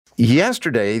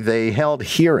Yesterday, they held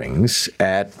hearings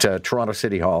at Toronto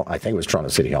City Hall. I think it was Toronto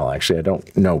City Hall, actually. I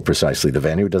don't know precisely the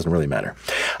venue. It doesn't really matter.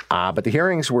 But the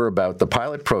hearings were about the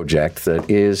pilot project that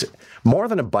is more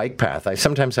than a bike path. I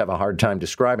sometimes have a hard time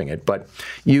describing it, but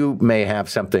you may have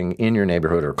something in your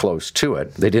neighborhood or close to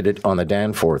it. They did it on the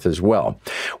Danforth as well,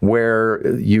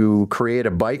 where you create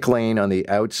a bike lane on the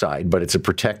outside, but it's a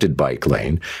protected bike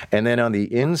lane. And then on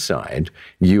the inside,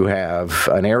 you have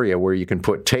an area where you can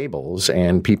put tables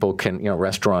and people can,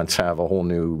 restaurants have a whole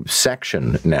new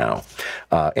section now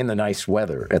in the nice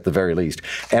weather at the very least.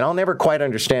 And I'll never quite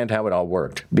understand how it all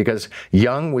worked because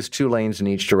Yonge was 2 lanes in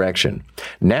each direction.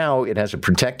 Now it has a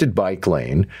protected bike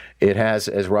lane. It has,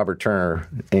 as Robert Turner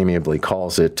amiably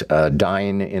calls it,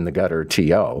 dine in the gutter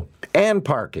TO and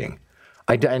parking.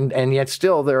 And yet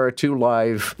still there are 2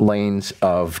 live lanes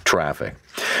of traffic.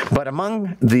 But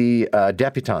among the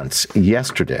deputants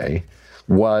yesterday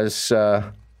was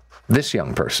this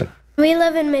young person. We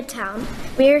live in Midtown.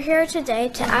 We are here today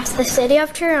to ask the City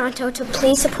of Toronto to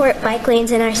please support bike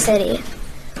lanes in our city.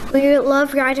 We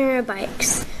love riding our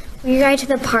bikes. We ride to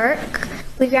the park,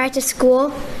 we ride to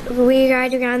school, we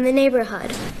ride around the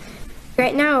neighborhood.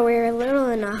 Right now we're little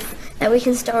enough that we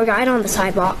can still ride on the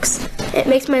sidewalks. It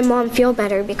makes my mom feel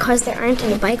better because there aren't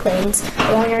any bike lanes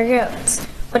along our roads,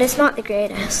 but it's not the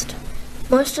greatest.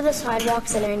 Most of the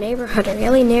sidewalks in our neighborhood are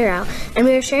really narrow, and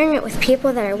we are sharing it with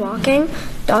people that are walking,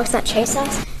 dogs that chase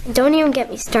us, and don't even get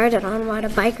me started on what a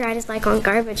bike ride is like on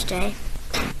garbage day.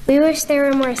 We wish there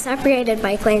were more separated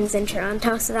bike lanes in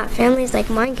Toronto so that families like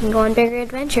mine can go on bigger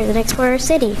adventures and explore our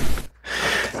city.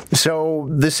 So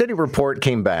the city report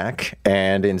came back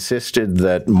and insisted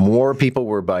that more people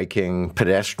were biking,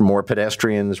 more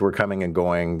pedestrians were coming and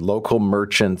going, local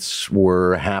merchants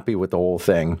were happy with the whole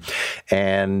thing.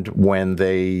 And when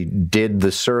they did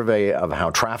the survey of how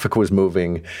traffic was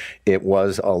moving, it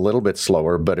was a little bit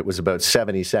slower, but it was about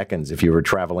 70 seconds. If you were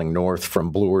traveling north from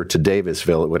Bloor to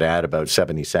Davisville, it would add about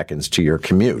 70 seconds to your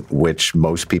commute, which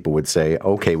most people would say,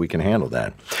 okay, we can handle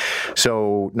that.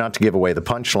 So not to give away the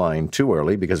punchline too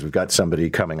early, because we've got somebody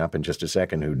coming up in just a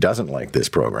second who doesn't like this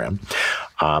program.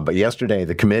 But yesterday,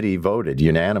 the committee voted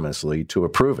unanimously to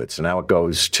approve it. So now it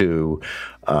goes to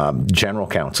General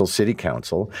Council, City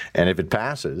Council, and if it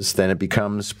passes, then it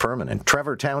becomes permanent.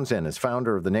 Trevor Townsend is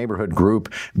founder of the neighborhood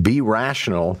group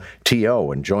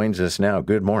BeRationalTO and joins us now.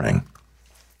 Good morning.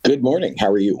 Good morning.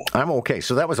 How are you? I'm okay.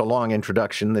 So that was a long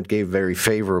introduction that gave very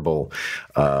favorable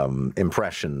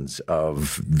impressions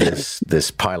of this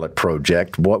pilot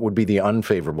project. What would be the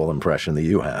unfavorable impression that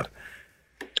you have?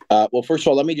 Well, first of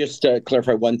all, let me just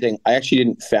clarify one thing. I actually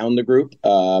didn't found the group.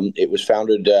 It was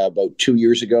founded about 2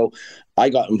 years ago. I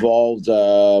got involved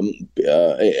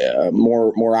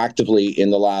more actively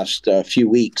in the last few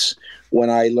weeks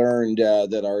when I learned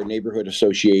that our neighborhood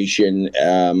association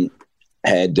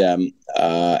had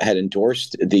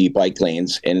endorsed the bike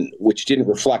lanes, and which didn't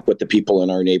reflect what the people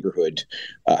in our neighborhood,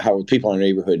 how people in our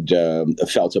neighborhood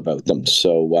felt about them.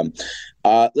 So,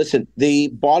 listen, the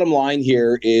bottom line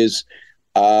here is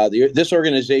this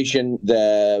organization,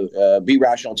 the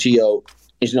BeRationalTO,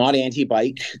 is not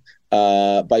anti-bike.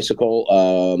 Bicycle.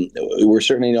 We're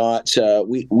certainly not.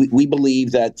 We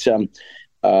believe that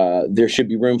there should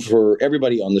be room for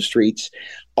everybody on the streets.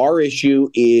 Our issue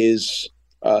is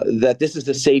that this is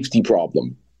a safety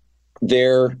problem.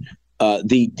 The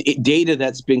data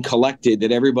that's been collected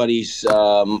that everybody's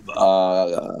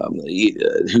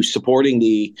who's supporting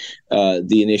the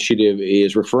initiative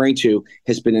is referring to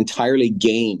has been entirely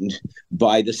gamed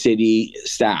by the city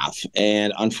staff,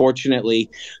 and unfortunately,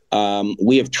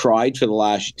 we have tried for the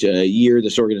last year.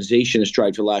 This organization has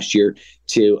tried for the last year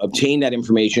to obtain that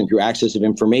information through access of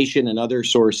information and other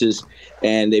sources,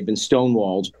 and they've been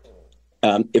stonewalled.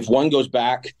 If one goes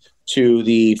back to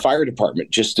the fire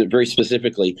department, just very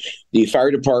specifically, the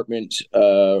fire department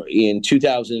in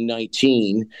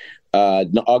 2019,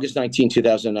 August 19,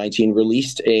 2019,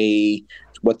 released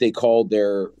what they called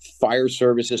their Fire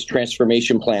Services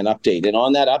Transformation Plan update. And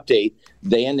on that update,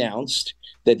 they announced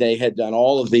that they had done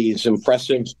all of these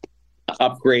impressive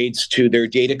upgrades to their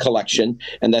data collection,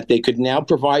 and that they could now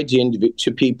provide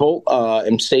to people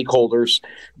and stakeholders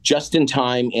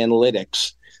just-in-time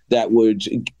analytics that would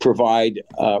provide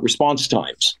response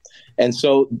times. And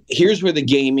so here's where the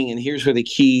gaming and here's where the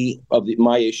key of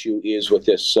my issue is with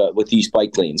this, with these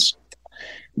bike lanes.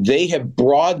 They have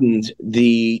broadened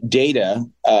the data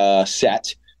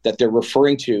set that they're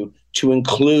referring to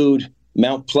include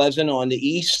Mount Pleasant on the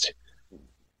east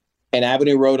and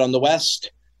Avenue Road on the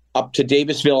west, up to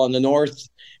Davisville on the north,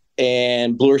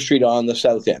 and Bloor Street on the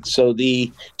south end. So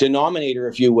the denominator,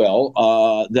 if you will,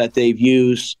 that they've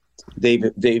used they've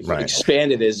Right.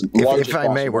 expanded as large If as I may,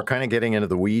 possible. we're kind of getting into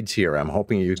the weeds here. I'm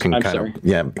hoping you can I'm kind sorry. of,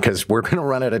 yeah, because we're going to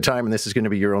run out of time, and this is going to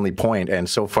be your only point. And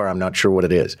so far, I'm not sure what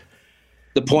it is.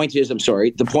 The point is,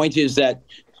 that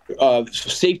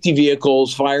safety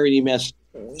vehicles, fire and EMS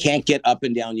can't get up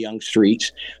and down Yonge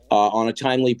Street on a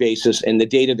timely basis, and the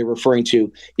data they're referring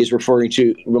to is referring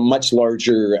to a much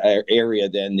larger area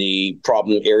than the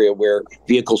problem area where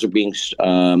vehicles are being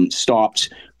stopped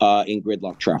in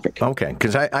gridlock traffic. Okay,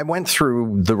 because I went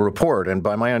through the report, and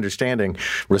by my understanding,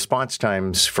 response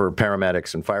times for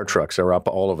paramedics and fire trucks are up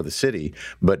all over the city,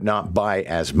 but not by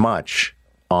as much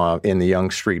in the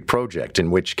Yonge Street project, in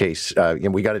which case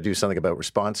we got to do something about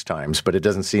response times, but it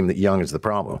doesn't seem that Yonge is the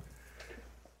problem.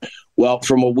 Well,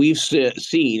 from what we've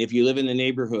seen, if you live in the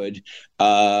neighborhood,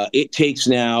 it takes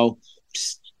now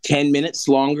 10 minutes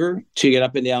longer to get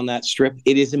up and down that strip.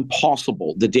 It is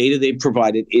impossible. The data they've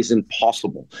provided is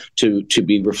impossible to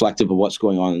be reflective of what's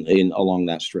going on along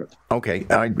that strip. Okay,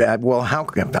 well,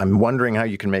 I'm wondering how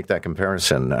you can make that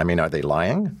comparison. I mean, are they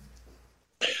lying?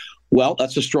 Well,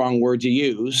 that's a strong word to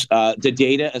use. The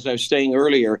data, as I was saying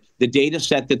earlier, the data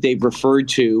set that they've referred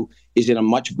to is in a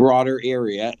much broader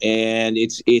area, and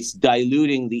it's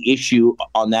diluting the issue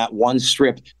on that one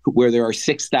strip where there are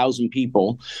 6,000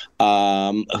 people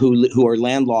who are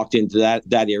landlocked into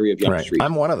that area of Yonge Street.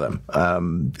 I'm one of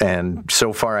them, and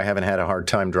so far I haven't had a hard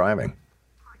time driving.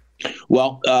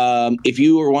 Well, if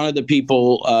you were one of the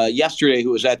people yesterday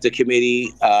who was at the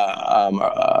committee,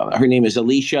 her name is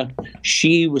Alicia.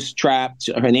 She was trapped.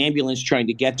 An ambulance trying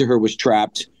to get to her was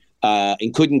trapped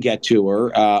and couldn't get to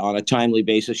her on a timely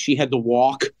basis. She had to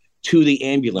walk to the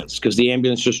ambulance because the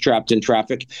ambulance was trapped in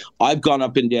traffic. I've gone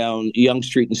up and down Yonge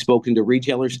Street and spoken to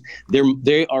retailers.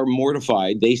 They are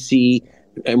mortified. They see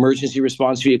emergency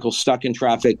response vehicles stuck in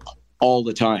traffic all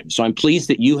the time. So I'm pleased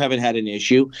that you haven't had an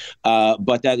issue,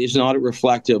 but that is not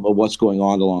reflective of what's going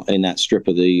on in that strip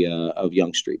of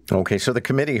Yonge Street. Okay, so the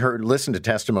committee listened to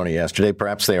testimony yesterday.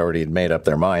 Perhaps they already had made up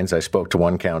their minds. I spoke to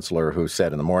one councillor who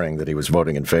said in the morning that he was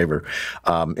voting in favor.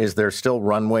 Is there still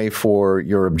runway for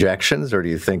your objections, or do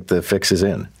you think the fix is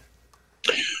in?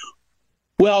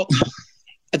 Well,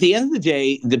 at the end of the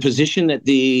day, the position that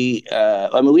we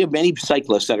have many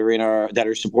cyclists that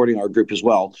are supporting our group as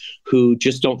well, who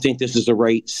just don't think this is the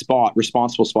right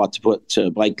responsible spot to put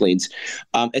bike lanes.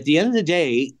 At the end of the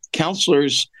day,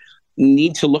 councillors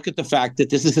need to look at the fact that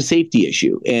this is a safety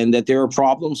issue and that there are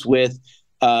problems with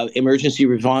emergency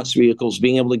response vehicles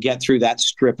being able to get through that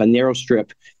strip, a narrow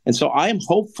strip. And so I am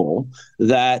hopeful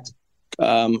that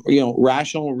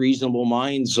rational, reasonable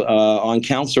minds on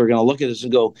council are going to look at this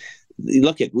and go,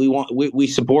 we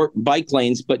support bike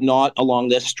lanes, but not along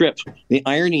this strip. The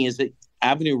irony is that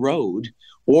Avenue Road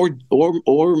or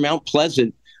Mount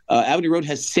Pleasant, Avenue Road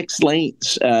has 6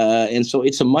 lanes, and so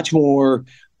it's a much more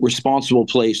responsible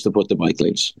place to put the bike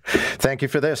lanes. Thank you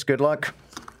for this. Good luck.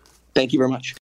 Thank you very much.